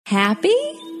Happy?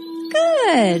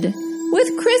 Good. With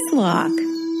Chris Locke.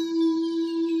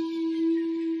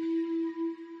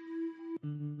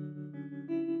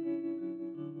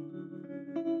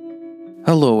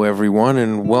 Hello, everyone,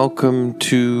 and welcome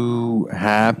to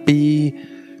Happy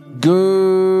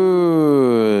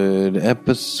Good,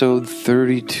 episode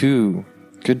 32.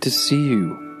 Good to see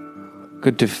you.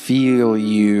 Good to feel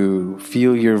you.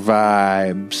 Feel your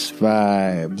vibes.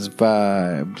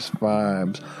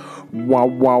 Wow,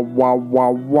 wow, wow,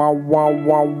 wow, wow, wow, wow,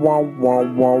 wow, wow,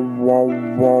 wow, wow,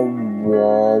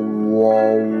 wow,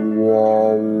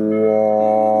 wow,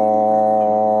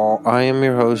 wow. I am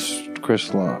your host,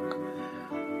 Chris Locke.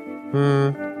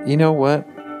 You know what?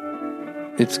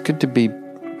 It's good to be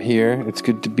here. It's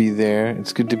good to be there.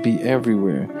 It's good to be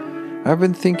everywhere. I've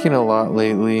been thinking a lot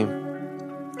lately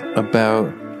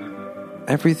about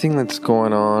everything that's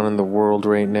going on in the world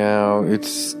right now.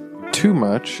 It's too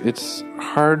much. It's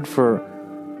hard for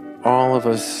all of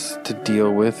us to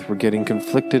deal with. We're getting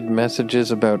conflicted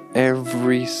messages about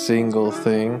every single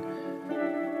thing,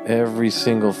 every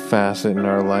single facet in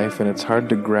our life, and it's hard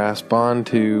to grasp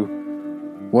onto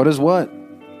what is what?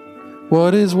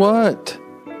 What is what?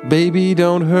 Baby,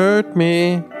 don't hurt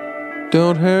me.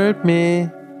 Don't hurt me.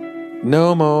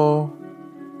 No more.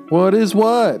 What is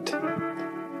what?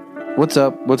 What's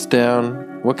up? What's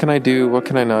down? What can I do? What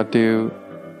can I not do?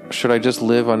 Should I just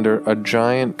live under a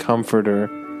giant comforter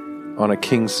on a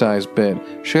king-size bed?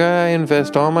 Should I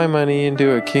invest all my money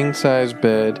into a king-size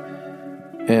bed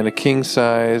and a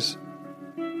king-size,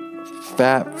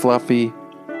 fat, fluffy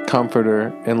comforter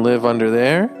and live under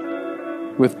there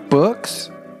with books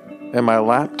and my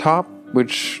laptop,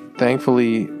 which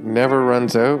thankfully never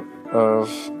runs out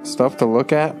of stuff to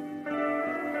look at?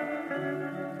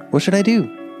 What should I do?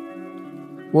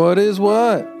 What is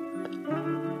what?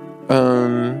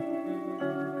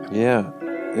 Yeah.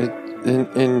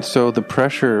 And so the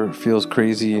pressure feels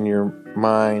crazy in your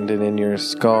mind and in your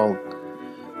skull.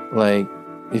 Like,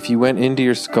 if you went into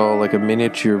your skull like a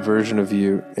miniature version of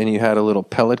you and you had a little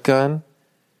pellet gun,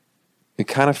 it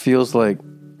kind of feels like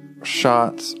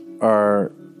shots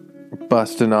are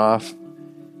busting off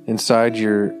inside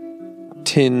your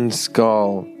tin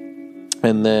skull,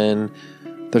 and then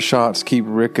the shots keep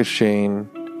ricocheting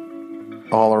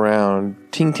all around.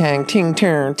 Ting tang ting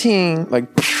tang ting,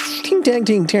 like ting tang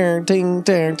ting tang ting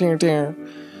tang ting tang,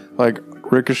 like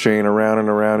ricocheting around and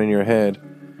around in your head.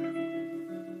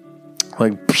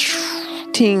 Like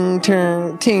ting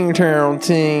tang ting tang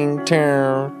ting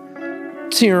tang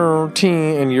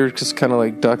ting, and you're just kind of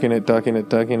like ducking it.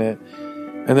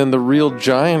 And then the real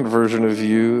giant version of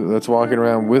you that's walking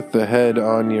around with the head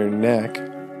on your neck,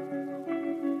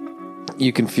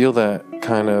 you can feel that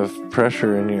kind of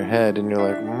pressure in your head, and you're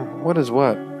like, what is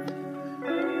what?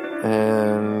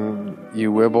 And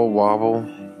you wibble wobble,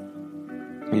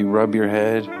 you rub your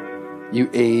head, you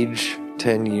age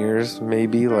 10 years,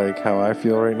 maybe, like how I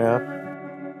feel right now.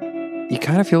 You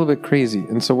kind of feel a bit crazy.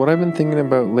 And so what I've been thinking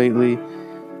about lately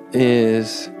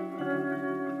is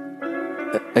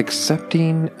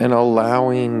accepting and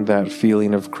allowing that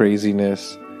feeling of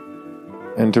craziness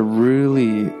and to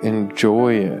really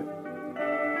enjoy it.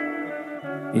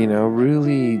 You know,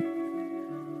 really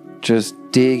just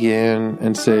dig in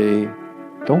and say,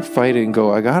 don't fight it and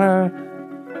go, I gotta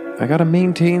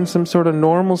maintain some sort of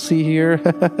normalcy here.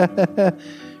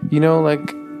 You know,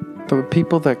 like the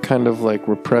people that kind of like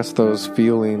repress those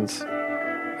feelings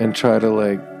and try to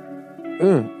like,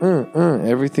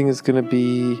 everything is gonna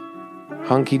be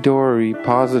hunky-dory,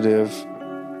 positive,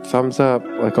 thumbs up,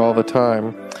 like all the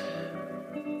time.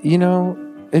 You know,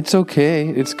 it's okay.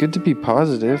 It's good to be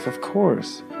positive, of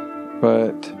course.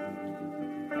 But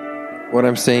what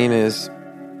I'm saying is,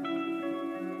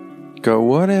 go,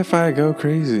 what if I go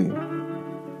crazy?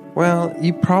 Well,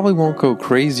 you probably won't go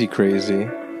crazy,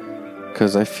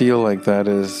 because I feel like that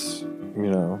is,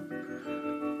 you know,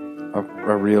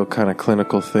 a real kind of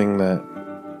clinical thing that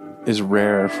is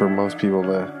rare for most people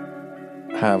to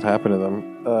have happen to them.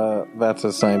 That's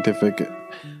as scientific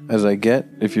as I get.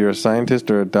 If you're a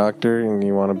scientist or a doctor and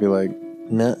you want to be like,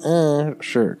 nuh-uh,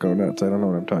 sure, go nuts. I don't know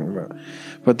what I'm talking about.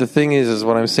 But the thing is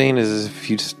what I'm saying is if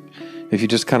you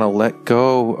just kind of let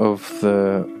go of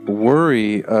the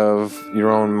worry of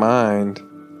your own mind,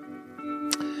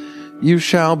 you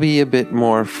shall be a bit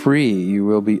more free. You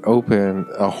will be open.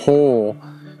 A hole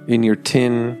in your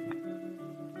tin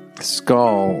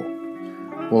skull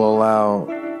will allow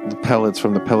the pellets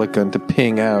from the pellet gun to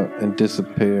ping out and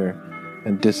disappear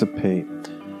and dissipate.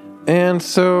 And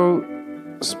so,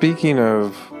 speaking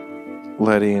of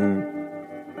letting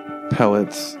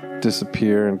pellets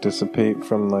disappear and dissipate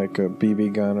from like a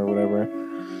BB gun or whatever,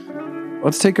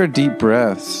 let's take our deep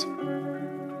breaths.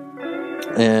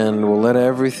 And we'll let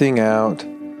everything out.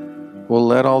 We'll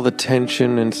let all the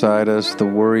tension inside us, the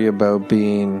worry about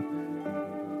being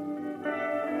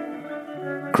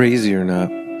crazy or not,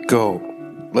 go.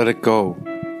 Let it go.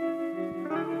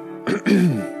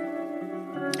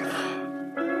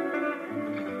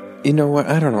 You know what?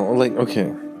 I don't know. Like,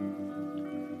 okay.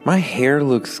 My hair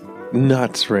looks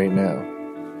nuts right now.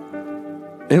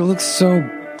 It looks so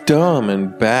dumb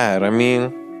and bad. I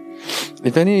mean,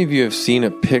 if any of you have seen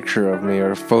a picture of me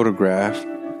or a photograph,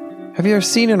 have you ever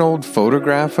seen an old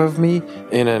photograph of me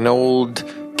in an old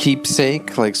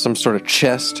keepsake, like some sort of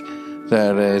chest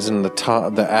that is in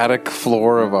the attic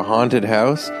floor of a haunted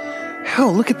house?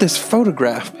 Hell, look at this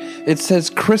photograph. It says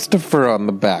Christopher on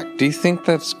the back. Do you think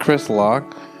that's Chris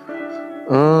Locke?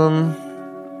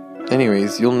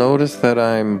 Anyways, you'll notice that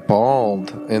I'm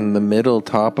bald in the middle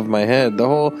top of my head.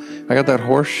 I got that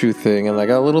horseshoe thing, and I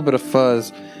got a little bit of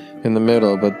fuzz in the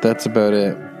middle, but that's about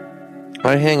it.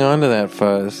 I hang on to that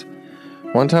fuzz.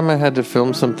 One time I had to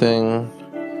film something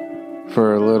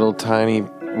for a little tiny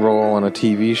role on a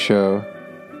TV show,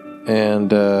 and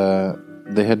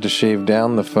they had to shave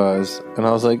down the fuzz, and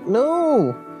I was like,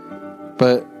 no!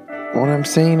 But what I'm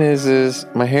saying is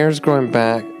my hair's growing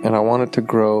back, and I want it to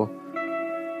grow.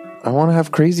 I want to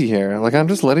have crazy hair. Like, I'm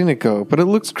just letting it go, but it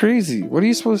looks crazy. What are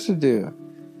you supposed to do?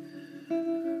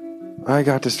 I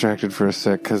got distracted for a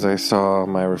sec because I saw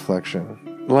my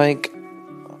reflection. Like,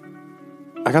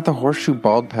 I got the horseshoe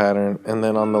bald pattern, and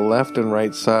then on the left and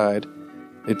right side,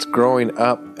 it's growing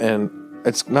up, and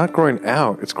it's not growing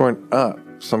out, it's growing up.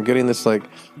 So I'm getting this, like,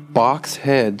 box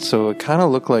head, so it kind of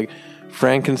looked like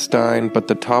Frankenstein, but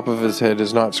the top of his head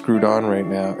is not screwed on right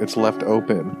now. It's left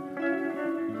open.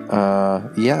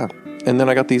 Yeah. And then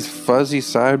I got these fuzzy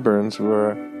sideburns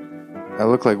where I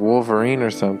look like Wolverine or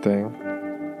something.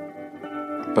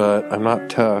 But I'm not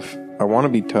tough. I want to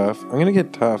be tough. I'm going to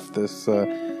get tough this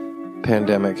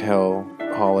pandemic hell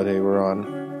holiday we're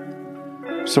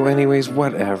on. So anyways,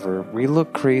 whatever. We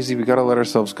look crazy. We got to let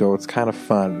ourselves go. It's kind of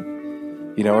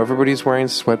fun. You know, everybody's wearing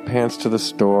sweatpants to the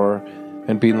store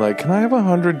and being like, can I have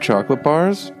 100 chocolate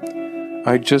bars?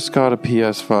 I just got a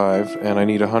PS5 and I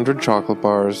need 100 chocolate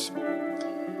bars.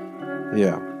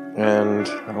 Yeah, and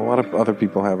a lot of other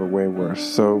people have it way worse.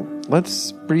 So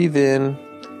let's breathe in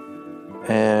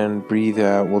and breathe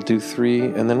out. We'll do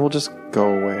 3 and then we'll just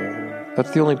go away.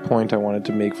 That's the only point I wanted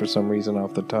to make for some reason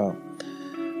off the top.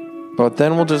 But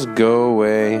then we'll just go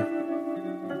away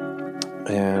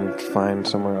and find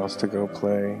somewhere else to go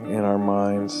play in our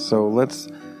minds. So let's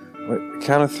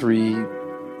count of 3.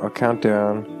 I'll count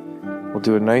down. We'll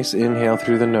do a nice inhale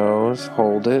through the nose.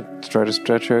 Hold it. Try to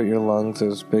stretch out your lungs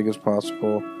as big as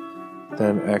possible.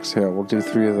 Then exhale. We'll do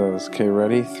 3 of those. Okay,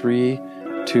 ready? 3,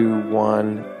 2,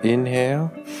 1.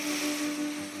 Inhale.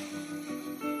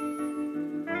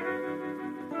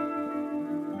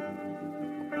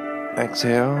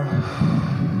 Exhale.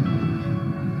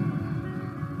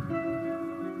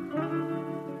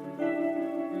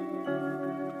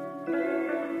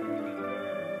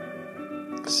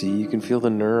 See, you can feel the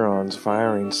neurons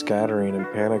firing, scattering, and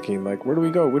panicking. Like, where do we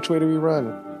go? Which way do we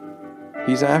run?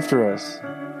 He's after us.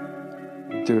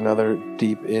 Do another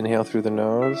deep inhale through the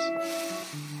nose.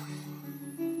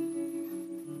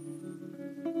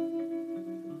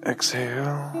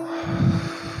 Exhale.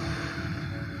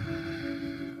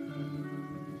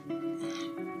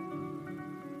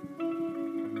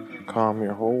 Calm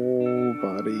your whole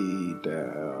body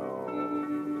down.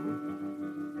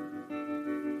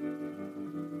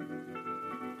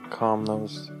 Calm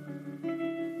those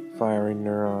firing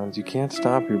neurons. You can't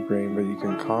stop your brain, but you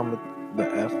can calm the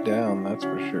F down, that's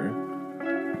for sure.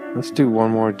 Let's do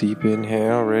one more deep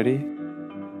inhale. Ready?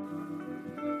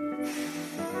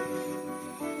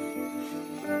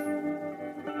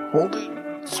 Hold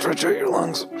it. Stretch out your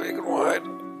lungs big and wide.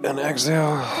 And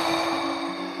exhale.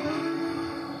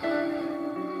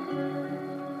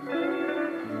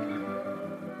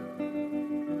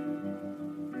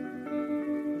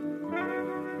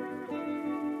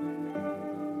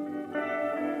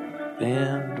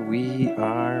 And we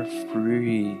are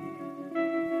free.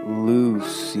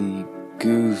 Loosey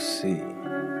goosey.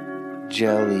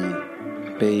 Jelly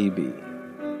baby.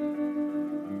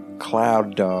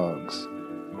 Cloud dogs.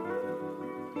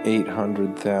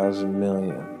 800,000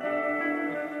 million.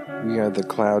 We are the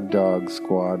Cloud Dog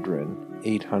Squadron.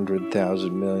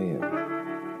 800,000 million.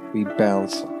 We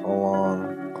bounce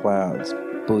along clouds.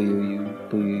 Blue,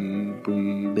 blue,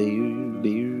 blue, blue,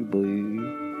 blue, blue.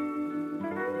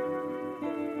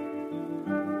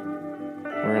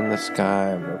 We're in the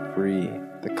sky, we're free.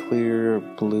 The clear,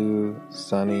 blue,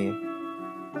 sunny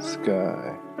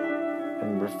sky.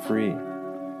 and we're free.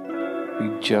 We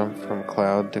jump from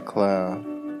cloud to cloud.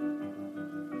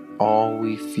 All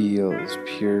we feel is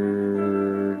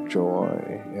pure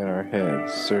joy in our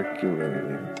heads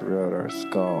circulating throughout our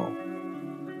skull.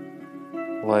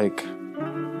 Like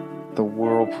the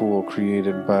whirlpool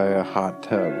created by a hot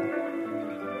tub.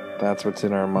 That's what's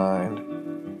in our mind.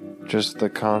 Just the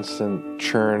constant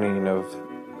churning of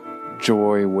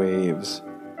joy waves.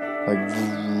 Like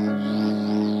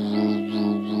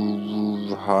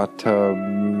hot tub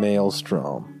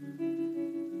maelstrom.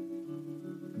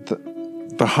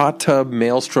 The hot tub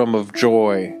maelstrom of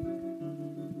joy.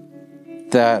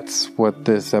 That's what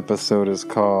this episode is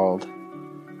called.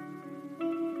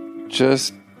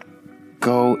 Just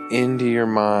go into your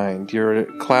mind. You're a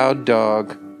cloud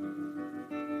dog.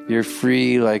 You're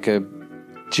free like a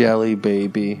jelly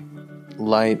baby,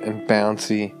 light and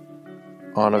bouncy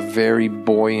on a very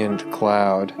buoyant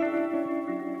cloud,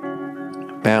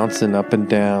 bouncing up and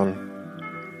down.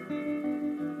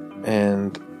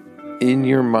 And in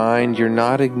your mind, you're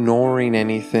not ignoring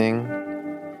anything.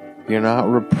 You're not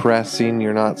repressing.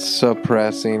 You're not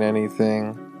suppressing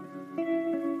anything.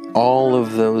 All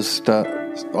of those stuff,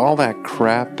 all that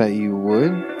crap that you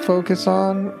would focus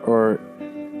on or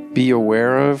be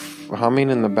aware of humming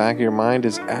in the back of your mind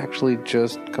is actually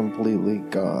just completely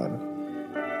gone.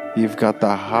 You've got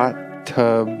the hot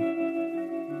tub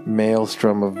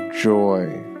maelstrom of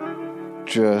joy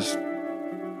just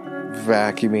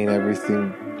vacuuming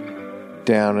everything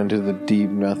down into the deep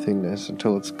nothingness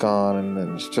until it's gone, and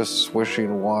then it's just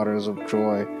swishing waters of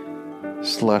joy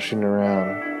slushing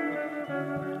around.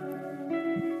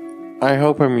 I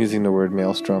hope I'm using the word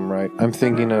maelstrom right. I'm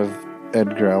thinking of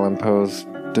Edgar Allan Poe's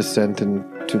Descent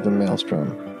into the Maelstrom,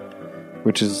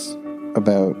 which is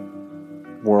about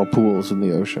whirlpools in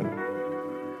the ocean,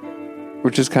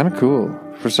 which is kind of cool.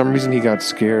 For some reason, he got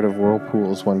scared of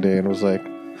whirlpools one day and was like,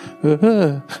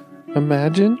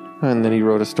 imagine? And then he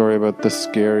wrote a story about the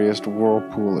scariest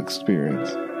whirlpool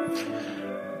experience.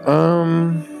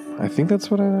 I think that's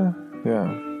what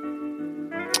yeah.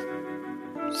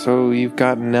 So you've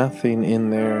got nothing in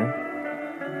there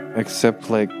except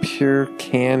like pure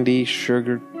candy,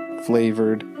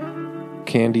 sugar-flavored,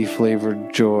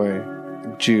 candy-flavored joy,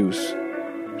 juice,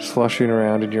 slushing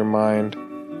around in your mind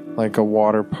like a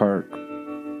water park.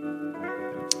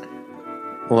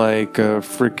 Like a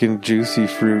freaking Juicy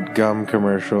Fruit gum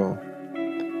commercial.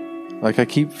 Like I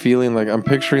keep feeling like I'm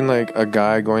picturing like a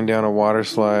guy going down a water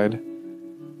slide,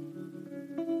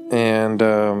 and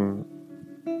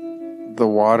the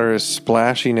water is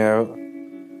splashing out.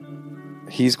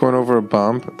 He's going over a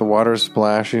bump. The water is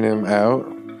splashing him out.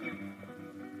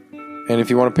 And if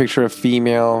you want to picture a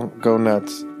female, go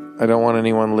nuts. I don't want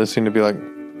anyone listening to be like,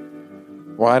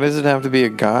 why does it have to be a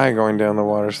guy going down the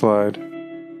water slide?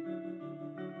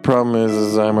 Problem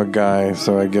is I'm a guy,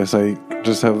 so I guess I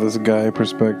just have this guy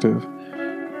perspective.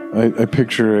 I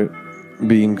picture it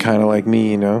being kind of like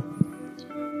me, you know?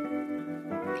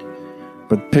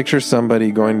 But picture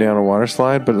somebody going down a water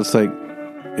slide, but it's like,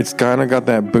 it's kind of got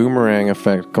that boomerang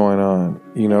effect going on,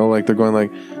 you know? Like they're going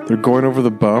over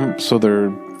the bump, so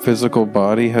their physical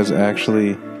body has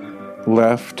actually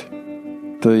left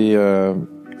the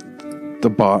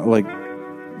like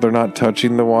they're not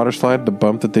touching the water slide, the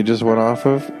bump that they just went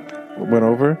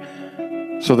over.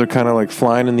 So they're kind of like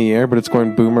flying in the air, but it's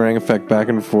going boomerang effect back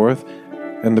and forth.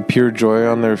 And the pure joy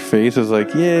on their face is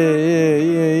like, yeah.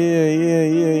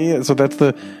 So that's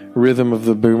the rhythm of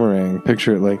the boomerang.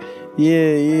 Picture it like,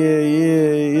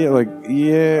 yeah. Like,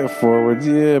 yeah, forwards,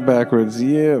 yeah, backwards,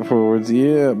 yeah, forwards,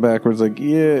 yeah, backwards, like,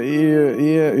 yeah.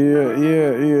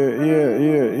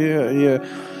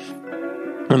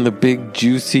 And the big,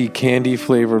 juicy,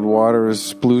 candy-flavored water is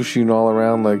splooshing all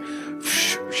around like...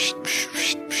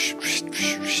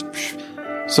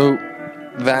 So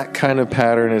that kind of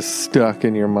pattern is stuck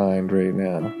in your mind right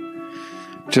now.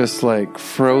 Just like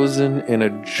frozen in a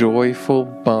joyful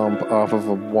bump off of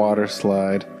a water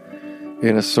slide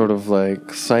in a sort of like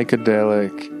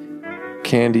psychedelic,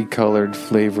 candy-colored,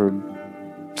 flavored,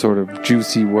 sort of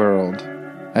juicy world.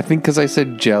 I think because I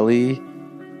said jelly...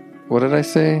 What did I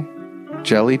say?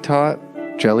 Jelly tot?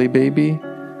 Jelly baby?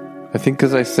 I think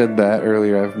because I said that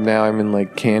earlier, now I'm in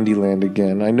like Candyland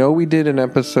again. I know we did an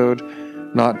episode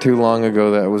not too long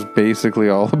ago that was basically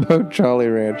all about Jolly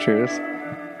Ranchers.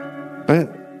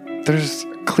 But there's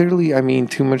clearly,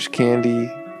 too much candy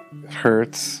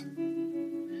hurts.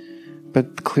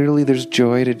 But clearly there's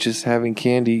joy to just having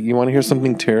candy. You want to hear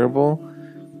something terrible?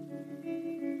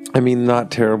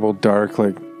 Not terrible, dark,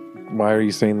 like, why are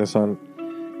you saying this on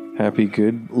Happy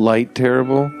Good? Light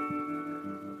terrible?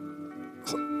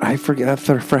 I forget,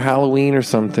 for Halloween or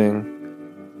something,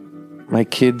 my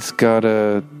kids got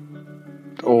a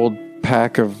old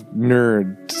pack of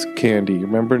Nerds candy.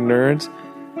 Remember Nerds?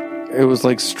 It was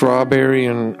like strawberry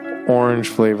and orange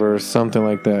flavor or something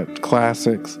like that.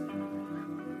 Classics.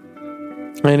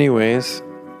 Anyways,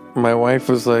 my wife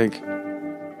was like,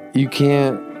 you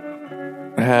can't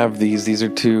have these. These are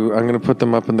too... I'm going to put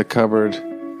them up in the cupboard.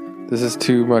 This is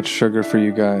too much sugar for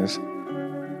you guys.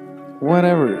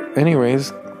 Whatever.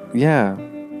 Anyways, yeah.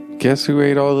 Guess who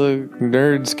ate all the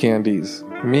Nerds candies?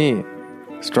 Me.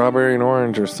 Strawberry and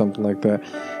orange or something like that.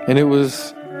 And it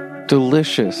was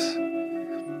delicious.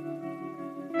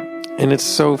 And it's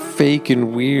so fake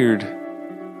and weird.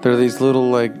 There are these little,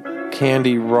 like,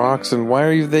 candy rocks. And why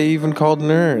are they even called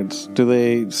nerds? Do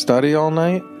they study all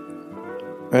night?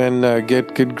 And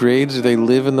get good grades? Do they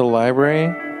live in the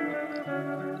library?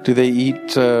 Do they eat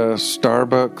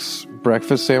Starbucks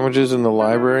breakfast sandwiches in the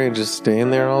library and just stay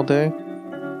in there all day?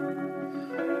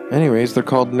 Anyways, they're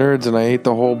called Nerds, and I ate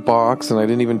the whole box, and I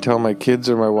didn't even tell my kids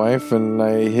or my wife, and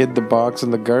I hid the box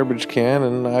in the garbage can,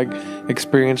 and I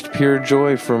experienced pure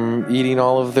joy from eating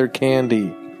all of their candy.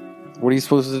 What are you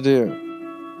supposed to do?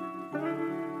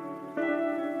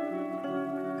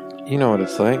 You know what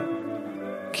it's like.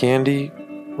 Candy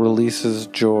releases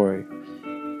joy.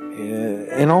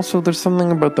 And also, there's something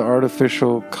about the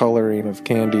artificial coloring of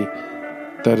candy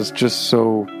that is just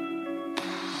so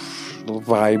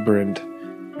vibrant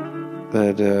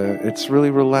that it's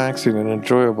really relaxing and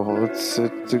enjoyable.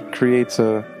 It creates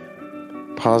a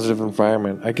positive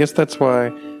environment. I guess that's why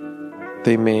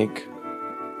they make,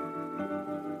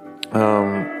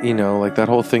 like that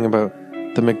whole thing about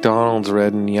the McDonald's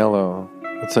red and yellow.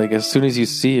 It's like as soon as you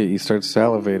see it, you start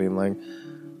salivating. Like,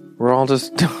 we're all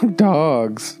just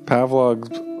dogs.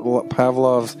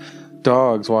 Pavlov's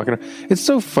dogs walking around. It's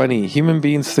so funny. Human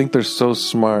beings think they're so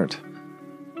smart.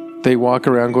 They walk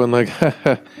around going like,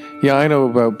 yeah, I know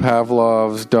about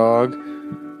Pavlov's dog.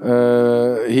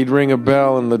 He'd ring a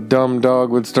bell and the dumb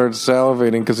dog would start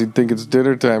salivating because he'd think it's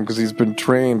dinner time because he's been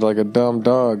trained like a dumb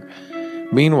dog.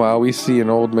 Meanwhile, we see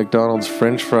an old McDonald's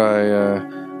French fry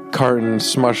carton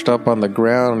smushed up on the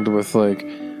ground with like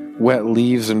wet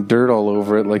leaves and dirt all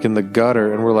over it, like in the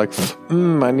gutter, and we're like,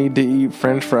 I need to eat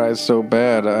French fries so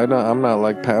bad. I'm not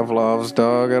like Pavlov's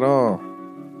dog at all.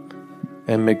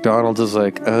 And McDonald's is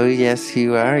like, oh yes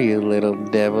you are, you little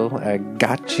devil. I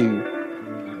got you.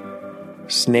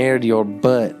 Snared your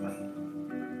butt.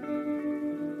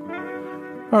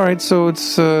 Alright, so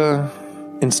it's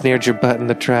ensnared your butt in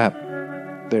the trap.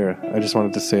 There, I just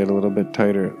wanted to say it a little bit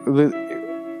tighter.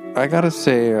 I gotta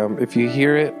say, if you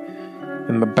hear it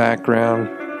in the background,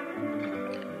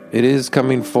 it is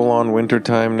coming full on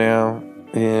wintertime now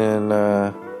in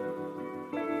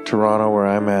Toronto where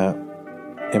I'm at.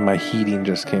 And my heating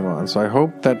just came on. So I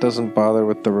hope that doesn't bother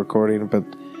with the recording, but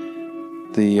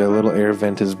the little air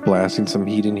vent is blasting some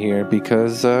heat in here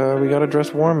because we gotta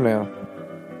dress warm now.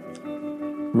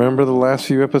 Remember the last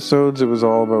few episodes? It was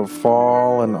all about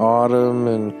fall and autumn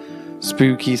and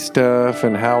spooky stuff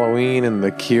and Halloween and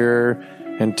The Cure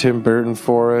and Tim Burton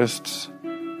forests.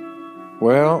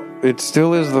 Well, it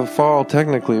still is the fall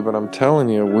technically, but I'm telling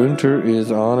you, winter is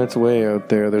on its way out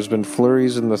there. There's been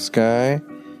flurries in the sky.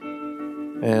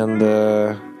 And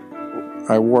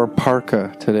I wore a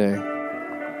parka today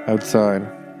outside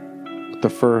with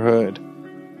the fur hood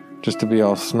just to be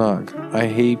all snug. I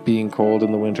hate being cold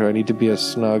in the winter. I need to be as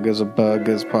snug as a bug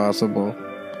as possible.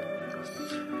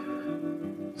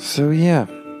 So yeah,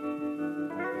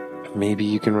 maybe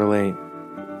you can relate.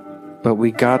 But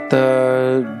we got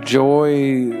the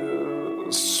joy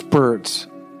spurts,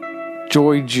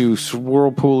 joy juice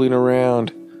whirlpooling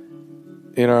around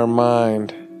in our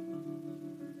mind.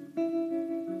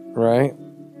 Right?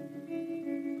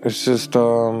 It's just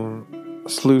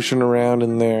slooshing around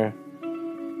in there.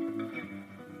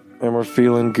 And we're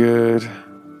feeling good.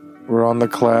 We're on the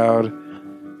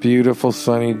cloud. Beautiful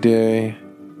sunny day.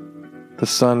 The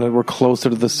sun, we're closer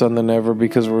to the sun than ever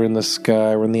because we're in the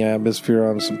sky. We're in the atmosphere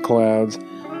on some clouds.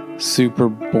 Super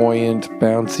buoyant,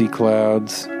 bouncy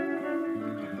clouds.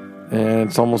 And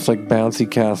it's almost like bouncy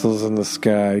castles in the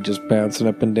sky, just bouncing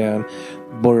up and down.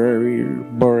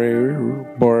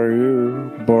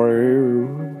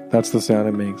 That's the sound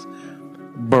it makes.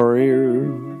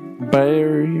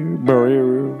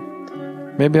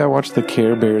 Maybe I watched the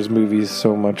Care Bears movies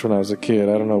so much when I was a kid.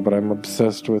 I don't know, but I'm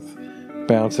obsessed with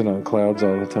bouncing on clouds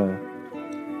all the time.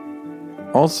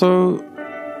 Also,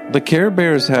 the Care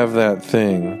Bears have that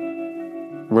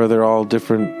thing where they're all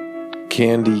different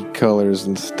candy colors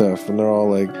and stuff, and they're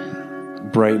all like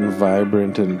bright and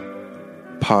vibrant and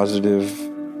positive,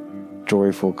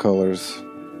 joyful colors.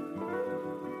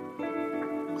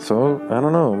 So, I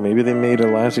don't know. Maybe they made a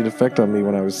lasting effect on me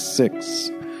when I was 6.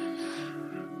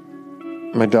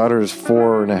 My daughter is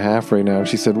 4.5 right now, and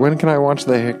she said, when can I watch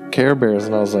the Care Bears?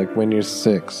 And I was like, when you're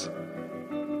 6.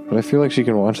 But I feel like she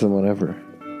can watch them whenever.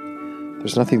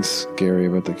 There's nothing scary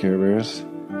about the Care Bears.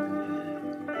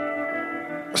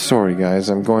 Sorry, guys.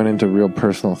 I'm going into real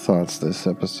personal thoughts this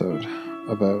episode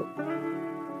about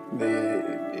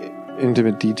the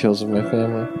intimate details of my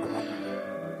family.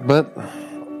 But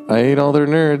I ate all their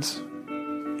nerds.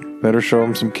 Better show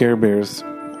them some Care Bears.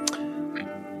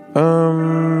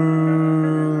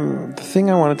 The thing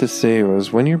I wanted to say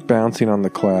was, when you're bouncing on the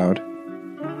cloud,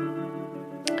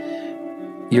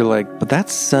 you're like, but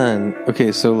that's sun.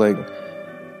 Okay, so like,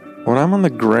 when I'm on the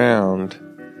ground,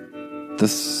 the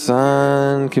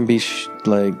sun can be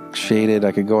shaded.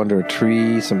 I could go under a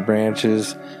tree, some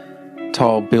branches,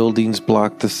 tall buildings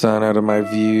block the sun out of my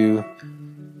view.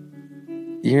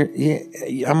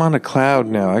 I'm on a cloud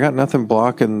now. I got nothing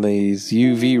blocking these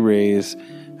UV rays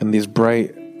and these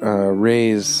bright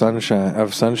rays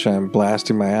sunshine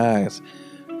blasting my eyes.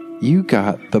 You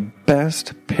got the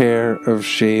best pair of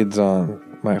shades on,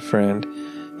 my friend.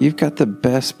 You've got the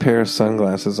best pair of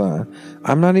sunglasses on.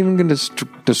 I'm not even going to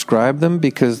describe them,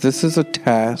 because this is a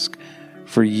task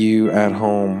for you at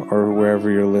home or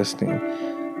wherever you're listening.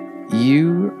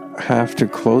 You have to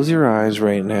close your eyes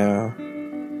right now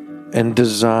and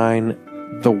design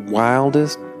the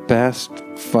wildest, best,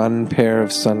 fun pair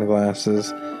of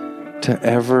sunglasses to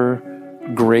ever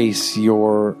grace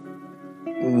your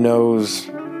nose,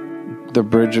 the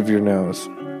bridge of your nose,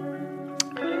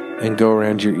 and go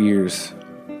around your ears.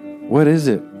 What is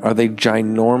it? Are they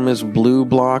ginormous blue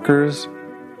blockers?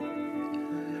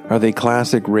 Are they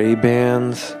classic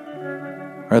Ray-Bans?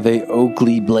 Are they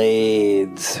Oakley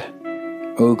blades?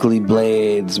 Oakley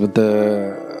blades with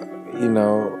the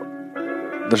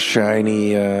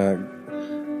shiny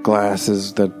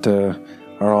glasses that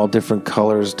are all different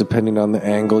colors depending on the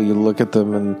angle you look at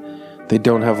them, and they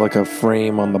don't have like a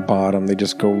frame on the bottom. They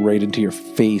just go right into your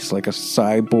face like a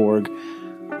cyborg,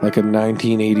 like a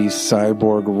 1980s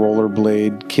cyborg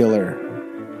rollerblade killer.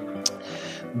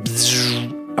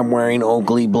 I'm wearing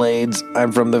Oakley blades.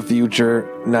 I'm from the future,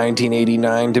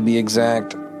 1989 to be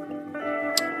exact.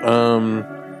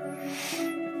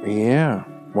 Yeah.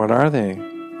 What are they?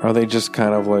 Are they just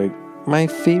kind of like my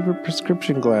favorite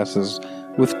prescription glasses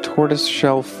with tortoise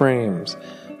shell frames,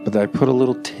 but I put a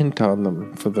little tint on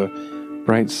them for the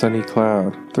bright sunny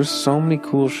cloud? There's so many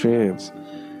cool shades.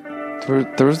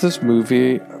 There was this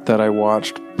movie that I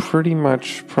watched pretty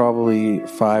much probably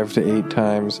 5 to 8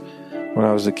 times when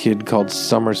I was a kid called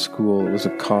Summer School. It was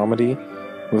a comedy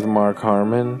with Mark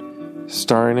Harmon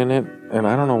starring in it, and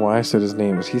I don't know why I said his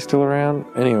name. Is he still around?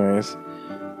 Anyways,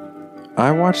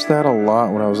 I watched that a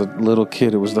lot when I was a little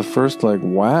kid. It was the first,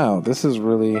 wow, this is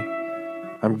really...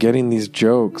 I'm getting these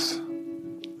jokes.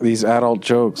 These adult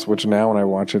jokes, which now when I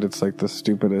watch it, it's like the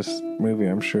stupidest movie,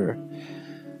 I'm sure.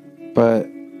 But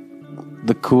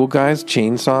the cool guys,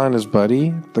 Chainsaw and his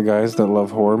buddy, the guys that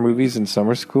love horror movies in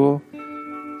summer school,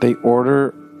 they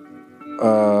order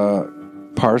a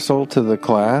parcel to the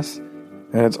class,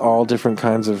 and it's all different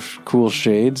kinds of cool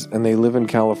shades, and they live in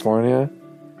California,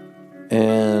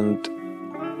 and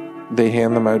they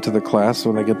hand them out to the class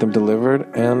when they get them delivered,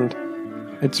 and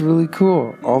it's really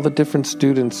cool. All the different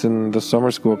students in the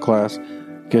summer school class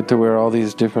get to wear all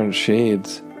these different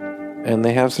shades, and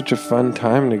they have such a fun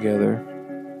time together.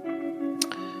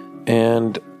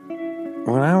 And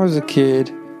when I was a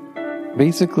kid,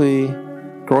 basically,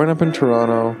 growing up in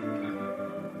Toronto,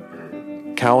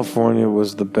 California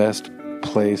was the best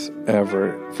place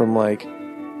ever.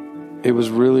 It was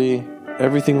really,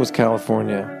 everything was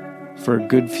California for a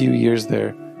good few years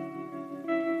there.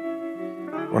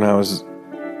 When I was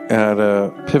at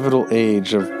a pivotal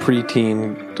age of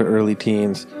preteen to early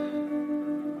teens,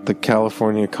 the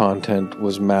California content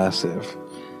was massive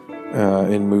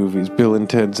in movies. Bill and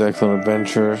Ted's Excellent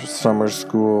Adventure, Summer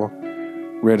School,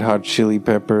 Red Hot Chili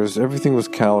Peppers, everything was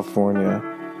California.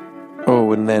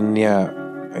 Oh, and then,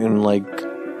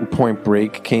 Point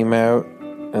Break came out,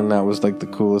 and that was the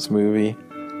coolest movie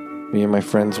me and my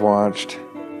friends watched.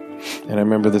 And I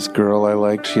remember this girl I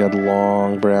liked. She had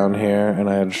long brown hair, and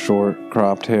I had short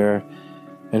cropped hair.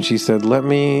 And she said, "Let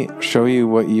me show you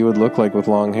what you would look like with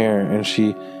long hair." And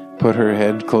she put her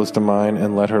head close to mine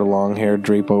and let her long hair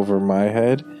drape over my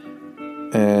head.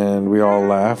 And we all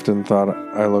laughed and thought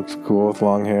I looked cool with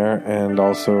long hair. And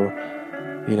also,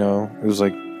 it was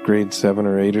grade 7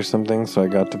 or 8 or something. So I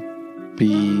got to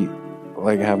be,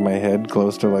 have my head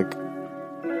close to,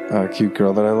 a cute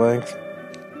girl that I liked.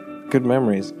 Good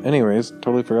memories. Anyways,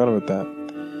 totally forgot about that.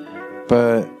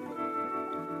 But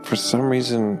for some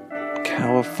reason,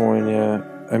 California,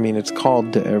 I mean, it's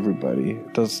called to everybody.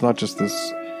 It's not just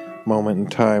this moment in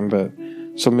time, but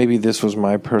so maybe this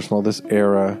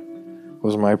era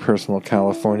was my personal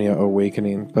California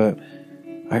awakening, but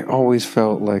I always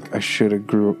felt like I should have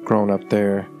grown up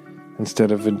there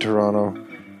instead of in Toronto.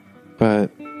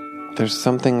 But there's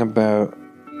something about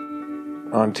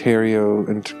Ontario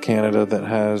and Canada that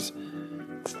has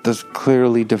this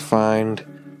clearly defined,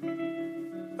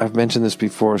 I've mentioned this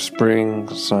before, spring,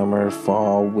 summer,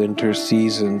 fall, winter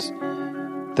seasons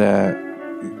that,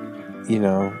 you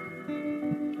know,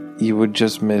 you would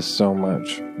just miss so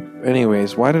much.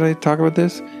 Anyways, why did I talk about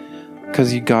this?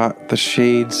 Because you got the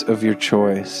shades of your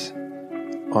choice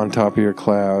on top of your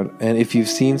cloud. And if you've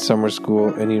seen Summer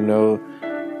School and you know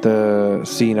the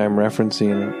scene I'm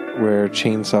referencing where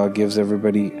Chainsaw gives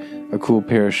everybody a cool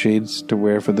pair of shades to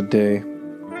wear for the day,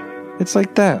 it's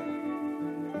like that.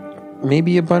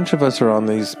 Maybe a bunch of us are on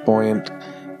these buoyant,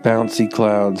 bouncy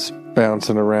clouds,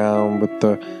 bouncing around with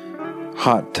the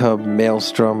hot tub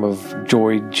maelstrom of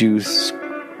joy juice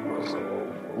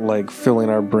like filling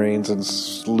our brains and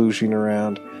slooshing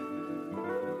around.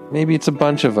 Maybe it's a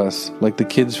bunch of us, like the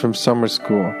kids from Summer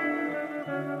School.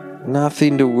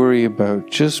 Nothing to worry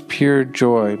about, just pure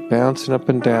joy, bouncing up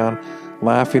and down,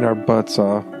 laughing our butts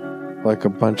off like a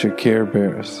bunch of Care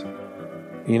Bears.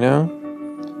 You know?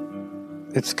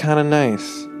 It's kind of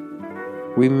nice.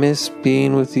 We miss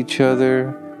being with each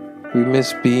other. We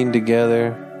miss being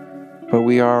together. But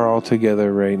we are all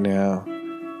together right now.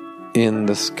 In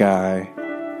the sky.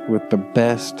 With the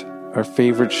best, our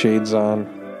favorite shades on.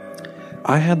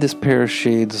 I had this pair of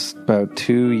shades about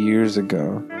 2 years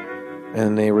ago.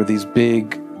 And they were these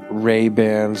big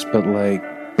Ray-Bans, but like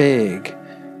big.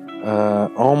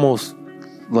 Almost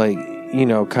like, you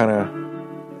know, kind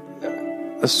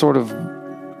of a sort of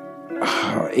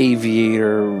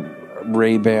aviator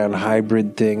Ray-Ban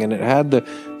hybrid thing, and it had the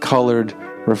colored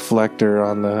reflector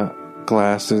on the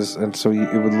glasses, and so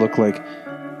it would look like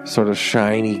sort of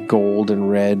shiny gold and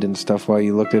red and stuff while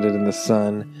you looked at it in the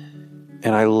sun.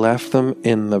 And I left them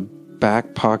in the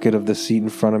back pocket of the seat in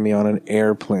front of me on an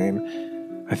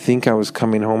airplane. I think I was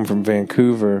coming home from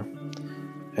Vancouver,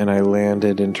 and I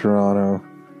landed in Toronto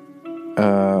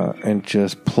and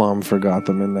just plumb forgot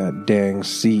them in that dang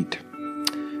seat.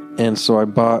 And so I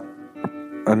bought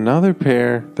another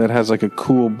pair that has like a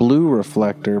cool blue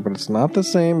reflector, but it's not the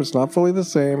same. It's not fully the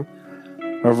same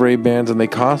of Ray-Bans, and they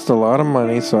cost a lot of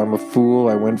money, so I'm a fool.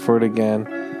 I went for it again.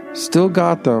 Still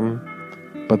got them,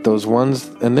 but those ones,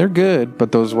 and they're good,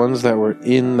 but those ones that were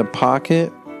in the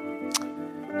pocket,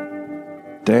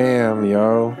 damn,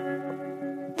 yo.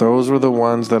 Those were the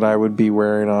ones that I would be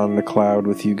wearing on the cloud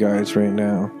with you guys right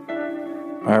now.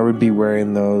 I would be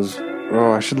wearing those.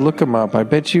 Oh, I should look them up. I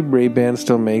bet you Ray-Ban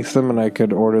still makes them and I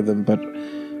could order them, but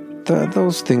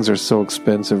those things are so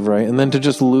expensive, right? And then to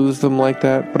just lose them like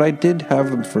that. But I did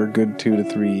have them for a good 2 to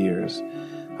 3 years.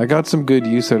 I got some good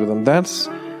use out of them. That's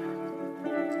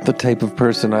the type of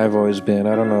person I've always been.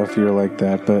 I don't know if you're like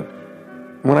that, but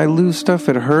when I lose stuff,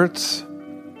 it hurts,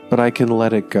 but I can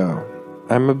let it go.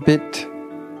 I'm a bit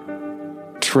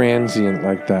transient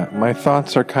like that. My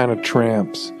thoughts are kind of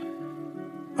tramps.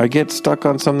 I get stuck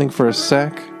on something for a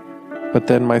sec, but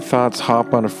then my thoughts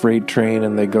hop on a freight train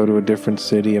and they go to a different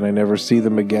city and I never see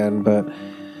them again. But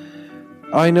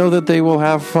I know that they will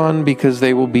have fun because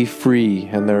they will be free,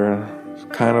 and they're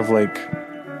kind of like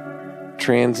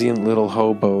transient little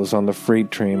hobos on the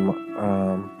freight train.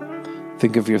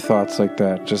 Think of your thoughts like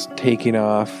that, just taking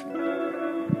off,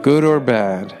 good or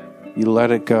bad. You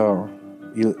let it go.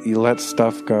 You let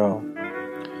stuff go.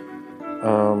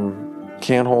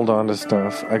 Can't hold on to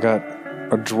stuff. I got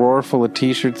a drawer full of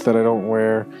t-shirts that I don't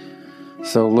wear.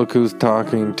 So look who's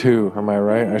talking too. Am I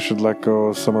right? I should let go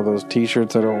of some of those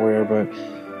t-shirts I don't wear, but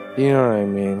you know what I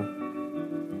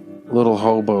mean. Little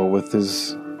hobo with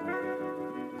his...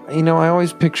 You know, I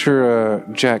always picture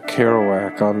Jack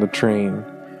Kerouac on the train.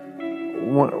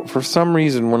 For some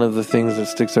reason, one of the things that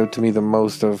sticks out to me the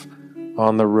most of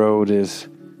on the road is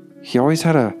he always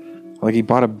had he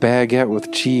bought a baguette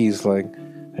with cheese,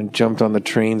 and jumped on the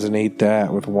trains and ate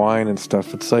that with wine and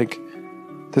stuff. It's like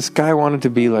this guy wanted to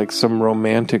be like some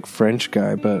romantic French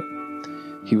guy, but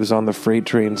he was on the freight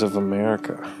trains of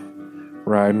America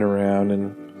riding around.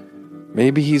 And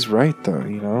maybe he's right though,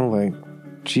 you know,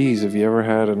 geez, have you ever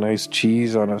had a nice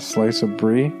cheese on a slice of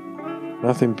brie?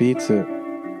 Nothing beats it.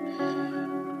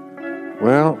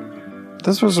 Well,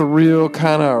 this was a real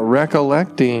kind of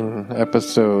recollecting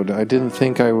episode. I didn't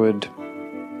think I would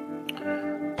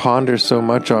ponder so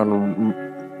much on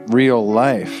real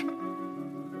life,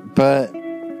 but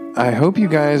I hope you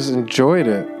guys enjoyed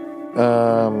it.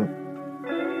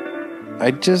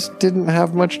 I just didn't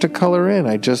have much to color in.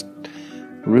 I just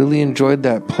really enjoyed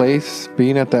that place,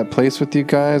 being at that place with you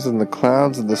guys, and the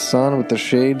clouds and the sun with the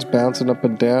shades bouncing up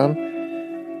and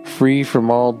down, free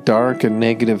from all dark and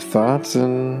negative thoughts,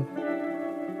 and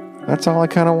that's all I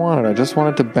kind of wanted. I just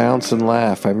wanted to bounce and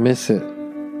laugh. I miss it.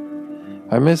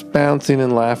 I miss bouncing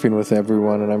and laughing with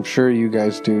everyone, and I'm sure you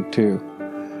guys do too.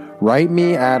 Write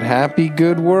me at Happy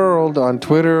Good World on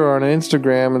Twitter or on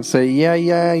Instagram and say,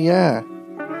 yeah.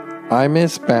 I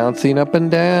miss bouncing up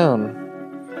and down.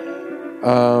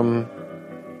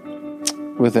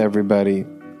 With everybody.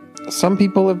 Some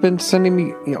people have been sending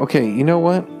me... Okay, you know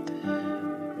what?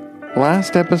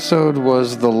 Last episode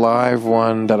was the live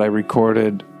one that I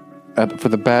recorded for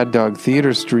the Bad Dog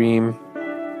Theater stream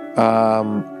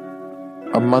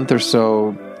a month or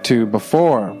so to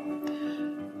before.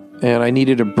 And I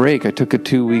needed a break. I took a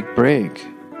 2-week break.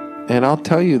 And I'll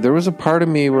tell you, there was a part of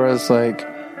me where I was like,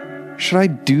 should I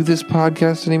do this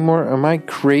podcast anymore? Am I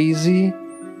crazy?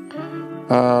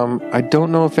 I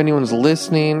don't know if anyone's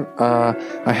listening.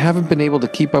 I haven't been able to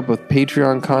keep up with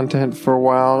Patreon content for a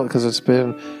while because it's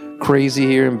been crazy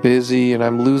here and busy, and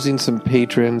I'm losing some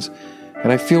patrons,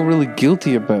 and I feel really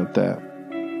guilty about that.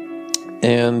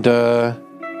 And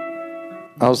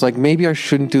I was like, maybe I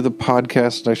shouldn't do the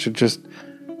podcast. I should just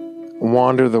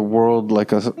wander the world like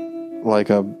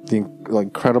the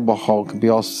Incredible Hulk, be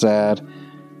all sad.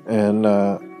 And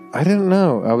I didn't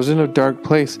know. I was in a dark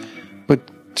place. But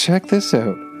check this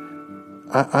out.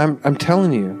 I'm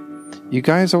telling you, you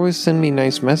guys always send me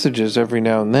nice messages every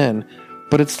now and then,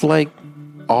 but it's like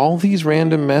all these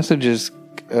random messages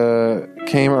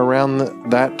came around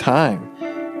that time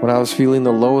when I was feeling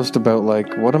the lowest about,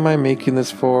 like, what am I making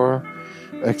this for?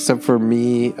 Except for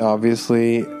me,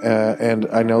 obviously, and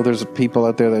I know there's people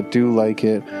out there that do like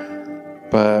it,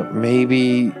 but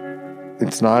maybe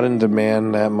it's not in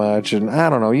demand that much, and I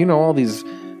don't know, all these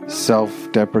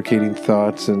self-deprecating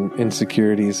thoughts and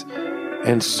insecurities,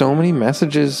 and so many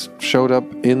messages showed up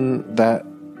in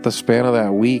the span of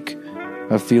that week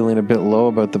of feeling a bit low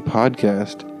about the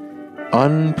podcast.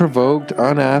 Unprovoked,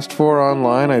 unasked for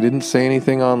online. I didn't say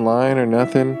anything online or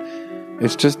nothing.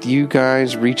 It's just you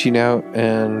guys reaching out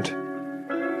and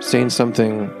saying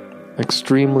something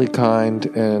extremely kind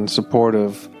and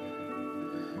supportive.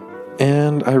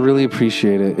 And I really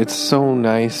appreciate it. It's so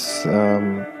nice.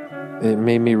 It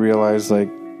made me realize, like,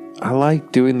 I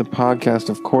like doing the podcast.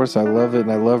 Of course, I love it.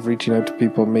 And I love reaching out to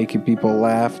people, making people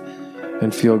laugh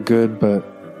and feel good. But,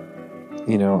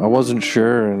 I wasn't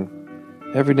sure. And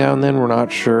every now and then we're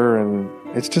not sure. And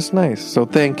it's just nice. So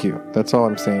thank you. That's all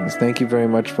I'm saying is thank you very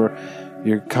much for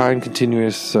your kind,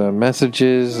 continuous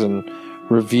messages and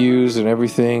reviews and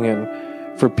everything. And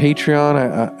for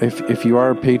Patreon, if you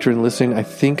are a patron listening, I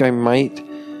think I might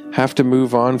have to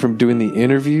move on from doing the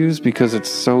interviews because it's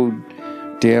so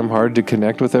damn hard to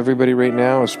connect with everybody right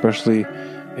now, especially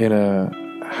in a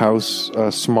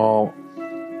small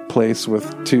place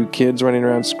with 2 kids running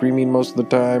around screaming most of the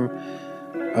time.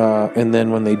 And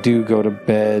then when they do go to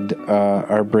bed,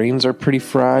 our brains are pretty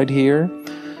fried here.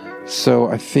 So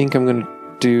I think I'm going to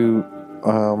do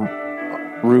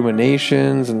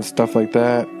ruminations and stuff like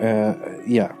that.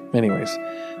 Anyways,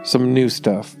 some new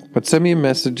stuff. But send me a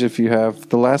message if you have.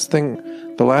 The last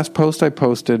post I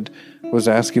posted was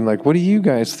asking, like, what do you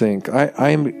guys think?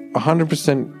 I'm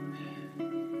 100%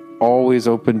 always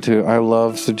open to, I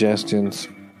love suggestions.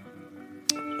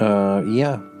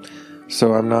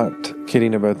 So I'm not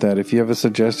kidding about that. If you have a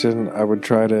suggestion, I would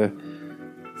try to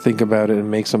think about it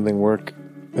and make something work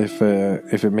if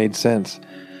it made sense.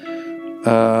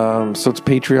 So it's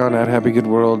Patreon at Happy Good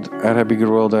World,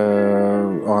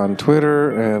 on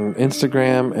Twitter and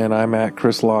Instagram, and I'm at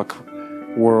Chris Lock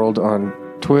World on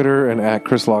Twitter and at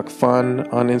Chris Lock Fun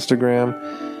on Instagram,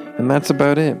 and that's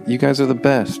about it. You guys are the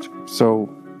best. So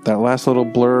that last little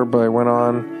blurb I went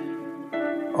on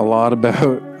a lot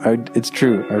about, it's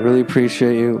true. I really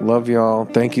appreciate you. Love y'all.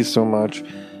 Thank you so much.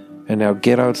 And now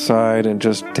get outside and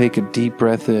just take a deep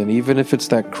breath in, even if it's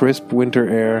that crisp winter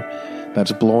air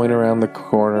that's blowing around the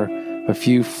corner. A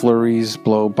few flurries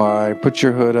blow by. Put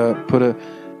your hood up. Put a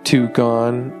toque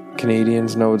on.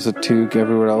 Canadians know it's a toque.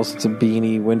 Everywhere else it's a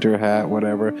beanie, winter hat,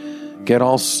 whatever. Get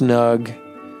all snug.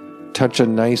 Touch a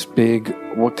nice big...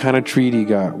 What kind of tree do you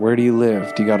got? Where do you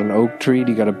live? Do you got an oak tree?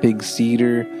 Do you got a big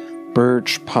cedar,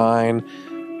 birch, pine?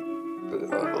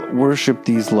 Worship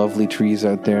these lovely trees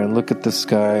out there and look at the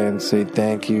sky and say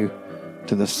thank you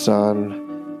to the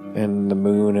sun and the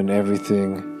moon and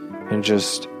everything. And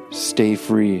just stay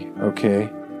free, okay?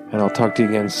 And I'll talk to you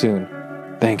again soon.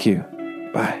 Thank you.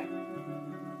 Bye.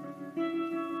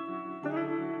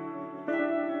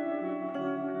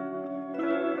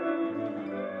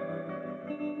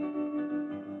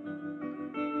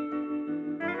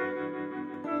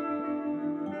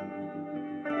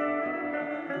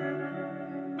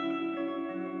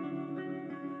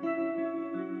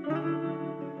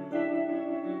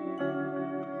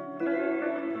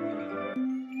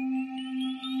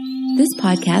 This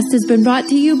podcast has been brought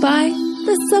to you by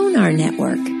the Sonar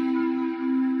Network.